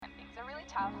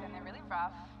tough and they're really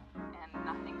rough and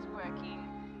nothing's working,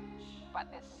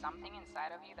 but there's something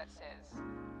inside of you that says,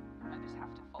 I just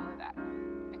have to follow that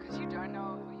because you don't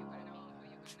know who you're going to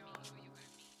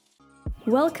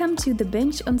meet. Welcome to the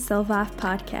Binge on Self-Love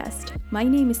podcast. My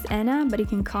name is Anna, but you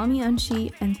can call me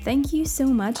Anshi, and thank you so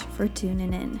much for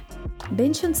tuning in.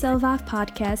 Binge on Self-Love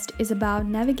podcast is about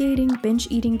navigating binge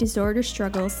eating disorder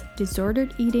struggles,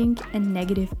 disordered eating, and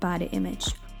negative body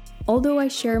image. Although I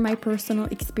share my personal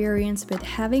experience with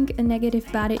having a negative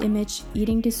body image,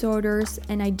 eating disorders,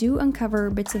 and I do uncover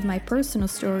bits of my personal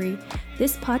story,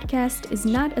 this podcast is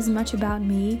not as much about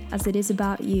me as it is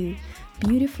about you.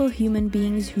 Beautiful human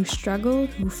beings who struggle,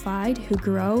 who fight, who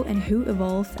grow, and who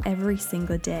evolve every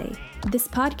single day. This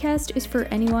podcast is for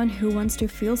anyone who wants to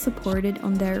feel supported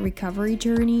on their recovery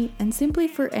journey and simply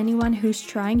for anyone who's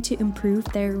trying to improve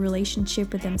their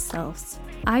relationship with themselves.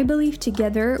 I believe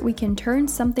together we can turn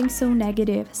something so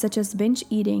negative, such as binge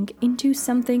eating, into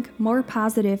something more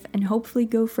positive and hopefully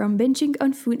go from binging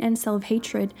on food and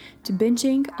self-hatred to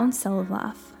binging on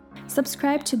self-love.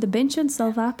 Subscribe to the Binge on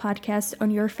Self-Love podcast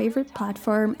on your favorite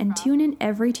platform and tune in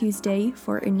every Tuesday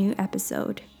for a new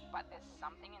episode. But there's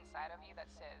something inside of you that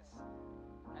says,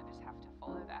 I just have to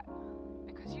follow that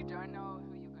because you don't know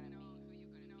who you're going to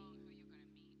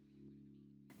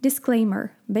meet.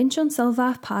 Disclaimer: Binge on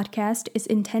Self-Love podcast is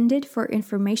intended for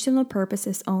informational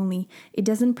purposes only. It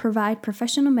doesn't provide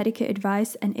professional medical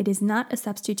advice and it is not a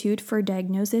substitute for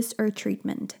diagnosis or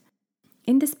treatment.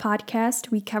 In this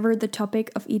podcast, we cover the topic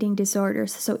of eating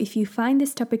disorders, so if you find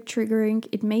this topic triggering,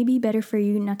 it may be better for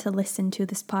you not to listen to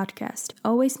this podcast.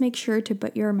 Always make sure to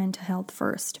put your mental health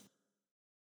first.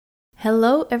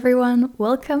 Hello everyone,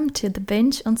 welcome to the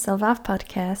Binge on Self-Love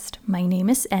podcast. My name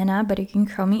is Anna, but you can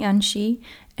call me Anshi,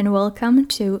 and welcome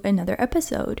to another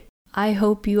episode. I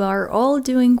hope you are all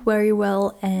doing very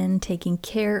well and taking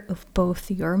care of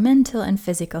both your mental and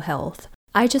physical health.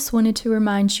 I just wanted to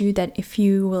remind you that if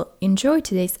you will enjoy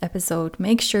today's episode,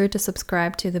 make sure to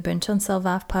subscribe to the Binge on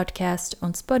Self-Love podcast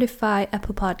on Spotify,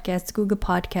 Apple Podcasts, Google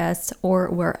Podcasts, or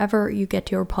wherever you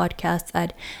get your podcasts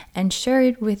at, and share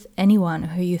it with anyone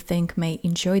who you think may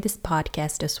enjoy this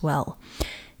podcast as well.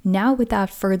 Now, without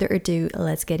further ado,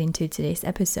 let's get into today's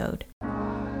episode.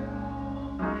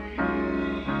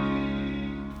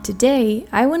 Today,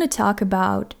 I want to talk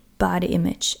about body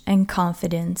image and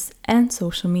confidence and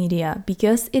social media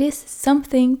because it is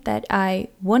something that I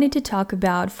wanted to talk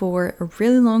about for a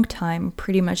really long time,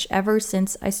 pretty much ever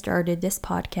since I started this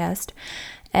podcast.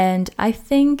 And I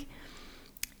think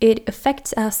it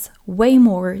affects us way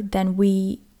more than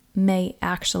we may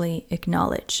actually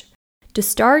acknowledge. To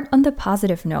start on the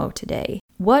positive note today,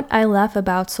 what I love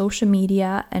about social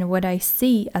media and what I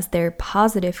see as their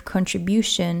positive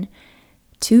contribution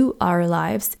to our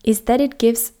lives is that it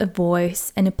gives a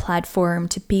voice and a platform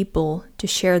to people to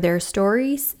share their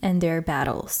stories and their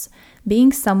battles.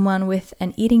 Being someone with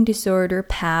an eating disorder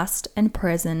past and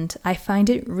present, I find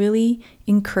it really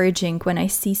encouraging when I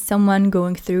see someone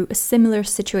going through a similar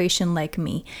situation like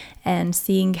me and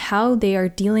seeing how they are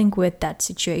dealing with that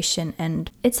situation. And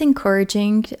it's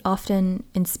encouraging, often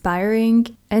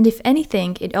inspiring, and if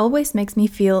anything, it always makes me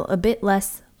feel a bit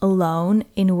less alone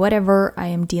in whatever I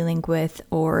am dealing with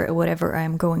or whatever I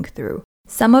am going through.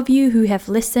 Some of you who have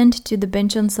listened to the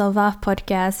Binge on Self-Love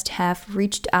podcast have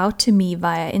reached out to me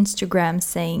via Instagram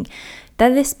saying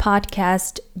that this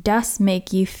podcast does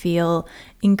make you feel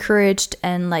encouraged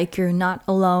and like you're not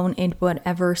alone in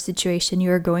whatever situation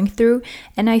you're going through.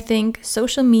 And I think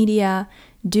social media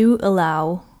do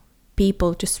allow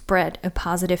people to spread a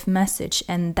positive message,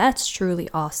 and that's truly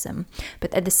awesome.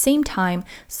 But at the same time,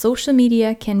 social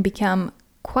media can become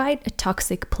quite a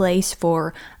toxic place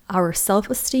for our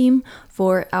self-esteem,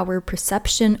 for our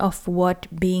perception of what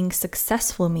being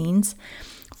successful means,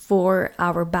 for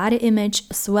our body image,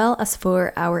 as well as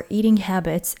for our eating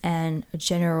habits and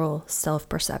general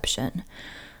self-perception.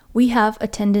 We have a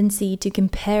tendency to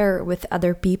compare with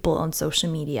other people on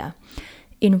social media.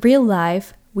 In real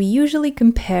life, we usually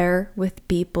compare with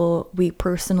people we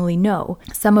personally know,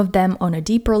 some of them on a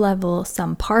deeper level,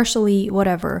 some partially,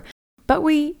 whatever. But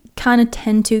we kind of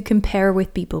tend to compare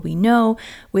with people we know,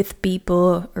 with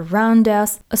people around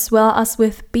us, as well as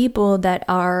with people that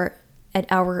are at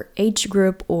our age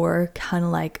group or kind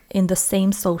of like in the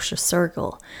same social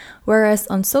circle. Whereas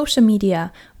on social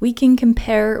media, we can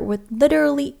compare with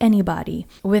literally anybody,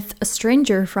 with a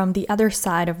stranger from the other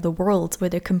side of the world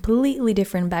with a completely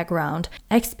different background,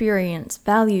 experience,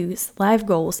 values, life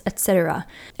goals, etc.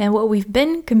 And what we've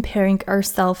been comparing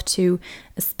ourselves to,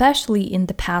 especially in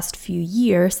the past few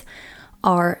years,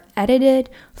 are edited,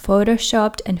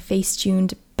 photoshopped, and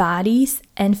face-tuned bodies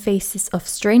and faces of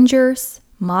strangers,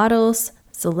 models,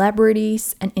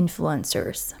 celebrities, and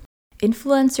influencers.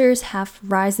 Influencers have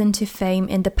risen to fame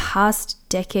in the past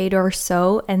decade or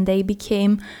so, and they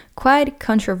became quite a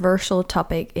controversial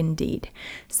topic indeed.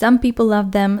 Some people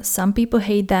love them, some people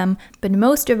hate them, but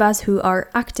most of us who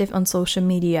are active on social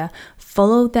media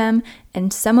follow them,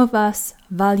 and some of us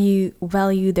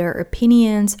value their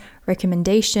opinions,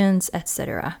 recommendations,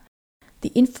 etc. The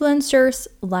influencer's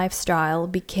lifestyle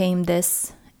became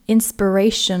this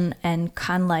inspiration and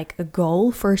kind of like a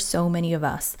goal for so many of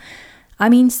us. I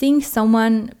mean, seeing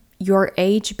someone your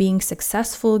age being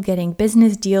successful, getting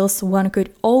business deals one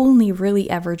could only really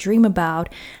ever dream about,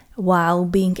 while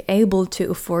being able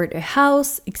to afford a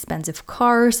house, expensive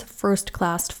cars,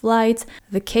 first-class flights,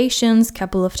 vacations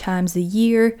couple of times a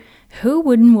year. Who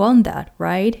wouldn't want that,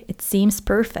 right? It seems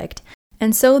perfect.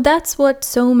 And so that's what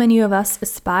so many of us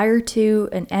aspire to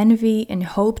and envy and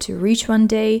hope to reach one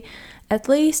day, at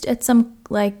least at some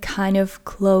like kind of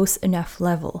close enough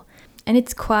level. And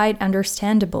it's quite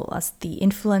understandable as the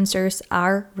influencers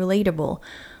are relatable,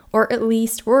 or at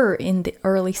least were in the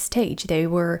early stage. They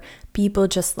were people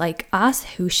just like us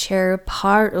who share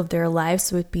part of their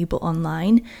lives with people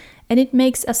online, and it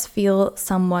makes us feel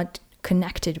somewhat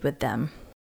connected with them.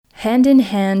 Hand in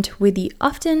hand with the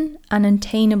often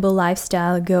unattainable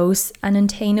lifestyle goes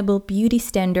unattainable beauty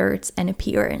standards and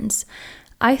appearance.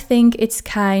 I think it's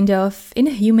kind of in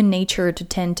human nature to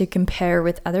tend to compare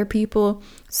with other people,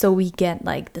 so we get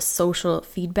like the social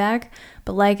feedback.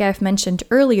 But like I've mentioned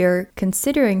earlier,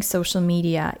 considering social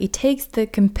media, it takes the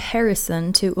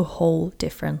comparison to a whole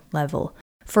different level.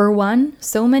 For one,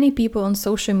 so many people on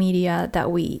social media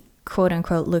that we quote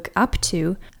unquote look up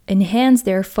to enhance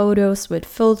their photos with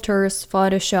filters,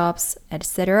 photoshops,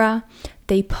 etc.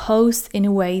 They pose in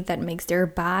a way that makes their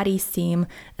body seem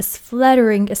as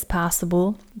flattering as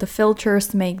possible. The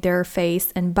filters make their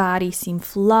face and body seem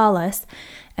flawless.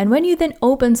 And when you then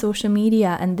open social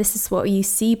media and this is what you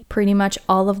see pretty much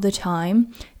all of the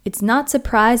time, it's not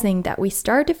surprising that we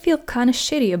start to feel kind of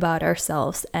shitty about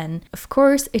ourselves. And of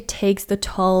course, it takes the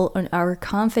toll on our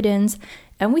confidence,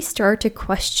 and we start to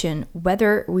question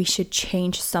whether we should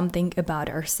change something about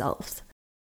ourselves.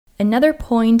 Another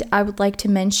point I would like to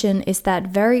mention is that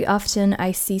very often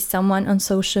I see someone on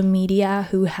social media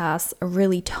who has a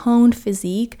really toned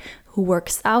physique, who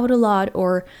works out a lot,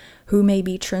 or who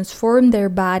maybe transformed their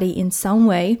body in some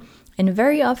way. And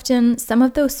very often some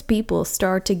of those people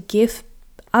start to give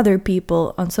other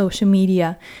people on social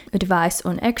media advice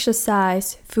on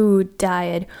exercise, food,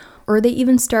 diet, or they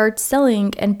even start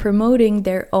selling and promoting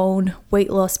their own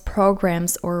weight loss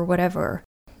programs or whatever.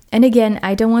 And again,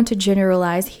 I don't want to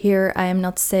generalize here. I am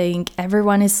not saying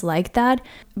everyone is like that,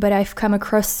 but I've come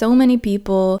across so many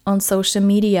people on social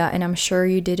media, and I'm sure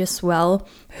you did as well,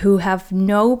 who have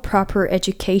no proper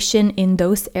education in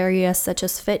those areas such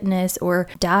as fitness or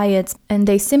diets, and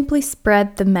they simply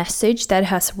spread the message that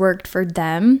has worked for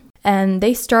them, and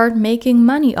they start making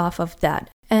money off of that.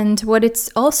 And what it's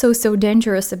also so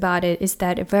dangerous about it is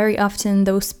that very often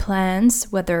those plans,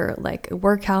 whether like a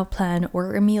workout plan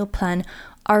or a meal plan,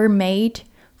 are made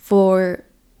for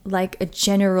like a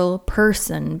general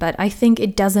person, but I think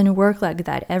it doesn't work like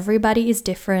that. Everybody is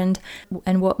different,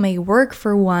 and what may work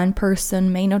for one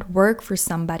person may not work for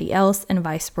somebody else, and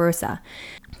vice versa.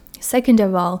 Second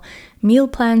of all, meal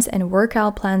plans and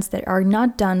workout plans that are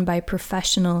not done by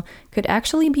professional could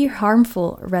actually be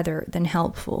harmful rather than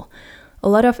helpful. A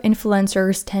lot of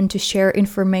influencers tend to share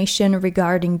information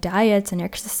regarding diets and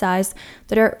exercise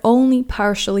that are only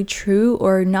partially true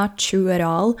or not true at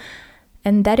all,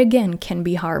 and that again can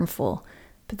be harmful.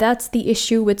 But that's the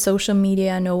issue with social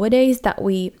media nowadays, that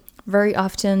we very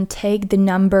often take the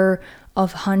number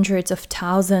of hundreds of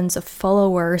thousands of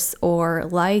followers or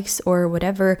likes or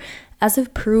whatever as a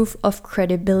proof of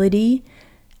credibility,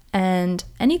 and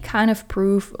any kind of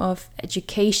proof of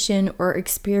education or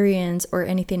experience or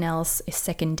anything else is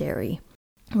secondary.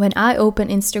 When I open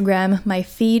Instagram, my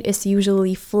feed is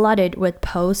usually flooded with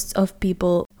posts of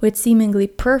people with seemingly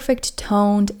perfect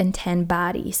toned and tan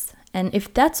bodies. And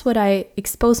if that's what I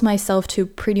expose myself to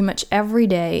pretty much every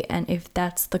day, and if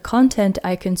that's the content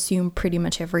I consume pretty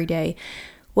much every day,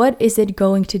 what is it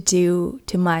going to do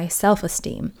to my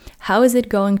self-esteem? How is it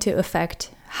going to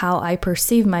affect how I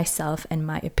perceive myself and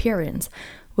my appearance?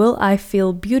 Will I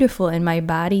feel beautiful in my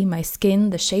body, my skin,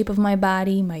 the shape of my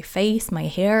body, my face, my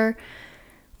hair,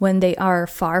 when they are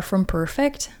far from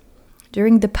perfect?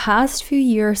 During the past few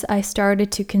years, I started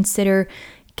to consider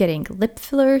getting lip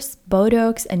fillers,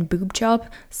 Botox, and boob job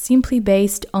simply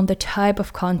based on the type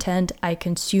of content I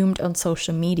consumed on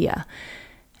social media.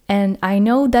 And I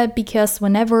know that because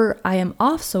whenever I am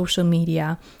off social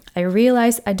media, I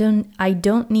realize I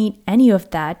don't need any of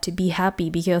that to be happy,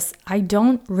 because I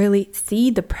don't really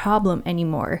see the problem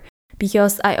anymore.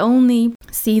 Because I only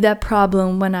see that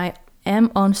problem when I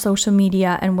am on social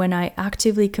media and when I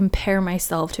actively compare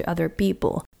myself to other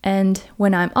people. And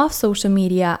when I'm off social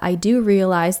media, I do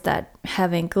realize that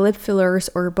having lip fillers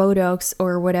or Botox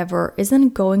or whatever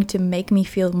isn't going to make me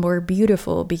feel more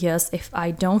beautiful, because if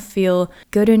I don't feel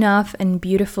good enough and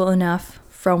beautiful enough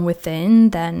from within,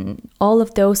 then all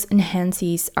of those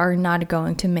enhances are not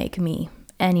going to make me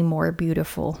any more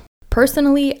beautiful.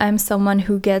 Personally, I'm someone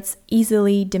who gets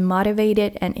easily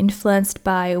demotivated and influenced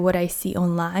by what I see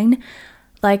online.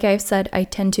 Like I've said, I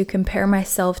tend to compare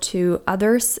myself to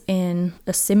others in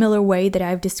a similar way that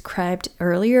I've described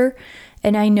earlier,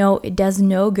 and I know it does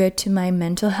no good to my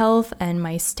mental health and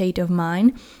my state of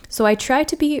mind. So I try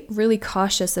to be really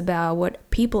cautious about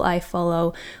what people I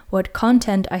follow, what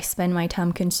content I spend my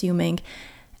time consuming,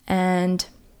 and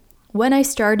when I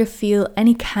start to feel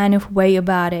any kind of way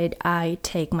about it, I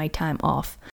take my time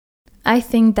off. I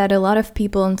think that a lot of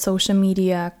people on social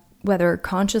media, whether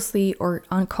consciously or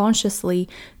unconsciously,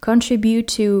 contribute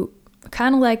to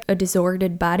kind of like a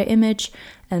disordered body image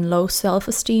and low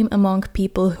self-esteem among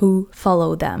people who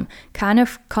follow them. Kind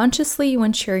of consciously,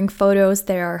 when sharing photos,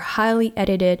 they are highly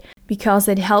edited because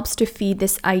it helps to feed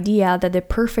this idea that the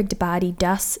perfect body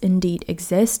does indeed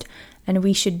exist and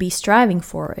we should be striving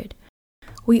for it.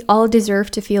 We all deserve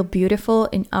to feel beautiful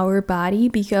in our body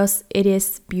because it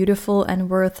is beautiful and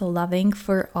worth loving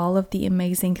for all of the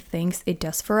amazing things it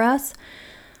does for us.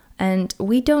 And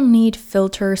we don't need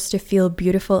filters to feel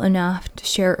beautiful enough to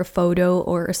share a photo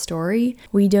or a story.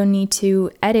 We don't need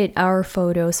to edit our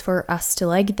photos for us to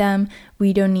like them.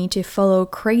 We don't need to follow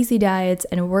crazy diets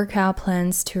and workout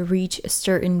plans to reach a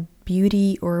certain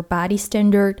beauty or body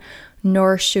standard,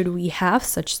 nor should we have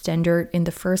such standard in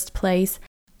the first place.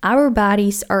 Our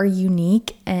bodies are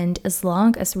unique, and as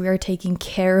long as we are taking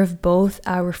care of both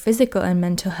our physical and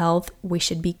mental health, we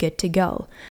should be good to go.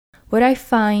 What I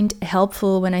find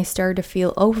helpful when I start to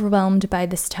feel overwhelmed by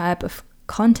this type of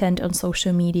content on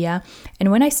social media,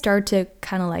 and when I start to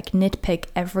kind of like nitpick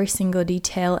every single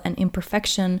detail and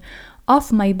imperfection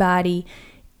of my body,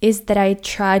 is that I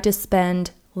try to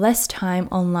spend less time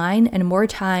online and more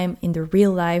time in the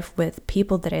real life with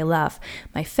people that I love,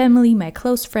 my family, my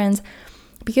close friends.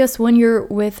 Because when you're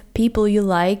with people you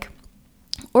like,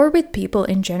 or with people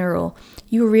in general,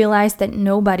 you realize that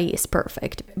nobody is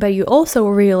perfect. But you also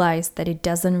realize that it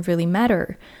doesn't really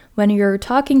matter. When you're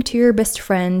talking to your best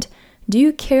friend, do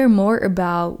you care more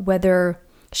about whether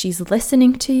she's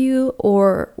listening to you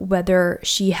or whether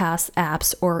she has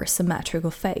abs or a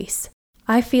symmetrical face?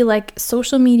 I feel like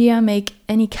social media make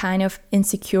any kind of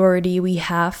insecurity we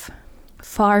have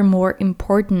far more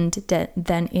important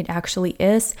than it actually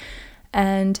is.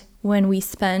 And when we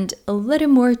spend a little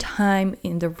more time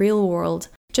in the real world,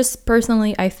 just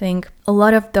personally, I think a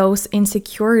lot of those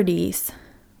insecurities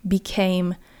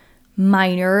became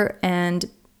minor and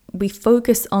we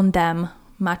focus on them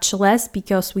much less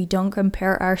because we don't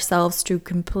compare ourselves to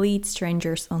complete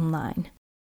strangers online.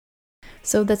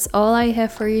 So that's all I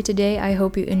have for you today. I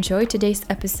hope you enjoyed today's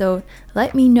episode.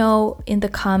 Let me know in the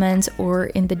comments or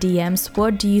in the DMs,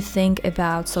 what do you think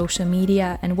about social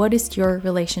media and what is your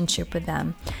relationship with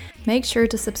them? Make sure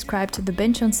to subscribe to the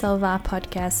Binge on Self-Love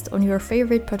podcast on your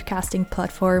favorite podcasting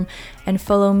platform and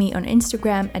follow me on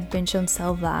Instagram at Binge on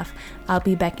Self-Love. I'll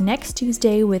be back next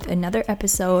Tuesday with another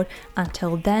episode.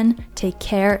 Until then, take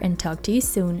care and talk to you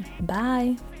soon.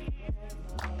 Bye!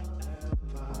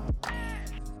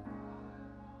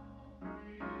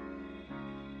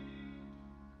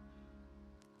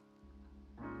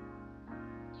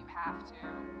 Have to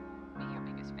be your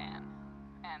biggest fan.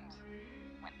 And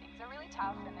when things are really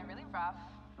tough and they're really rough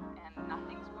and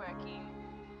nothing's working,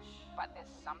 but there's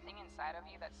something inside of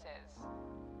you that says,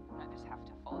 I just have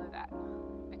to follow that.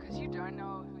 Because you don't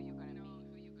know who you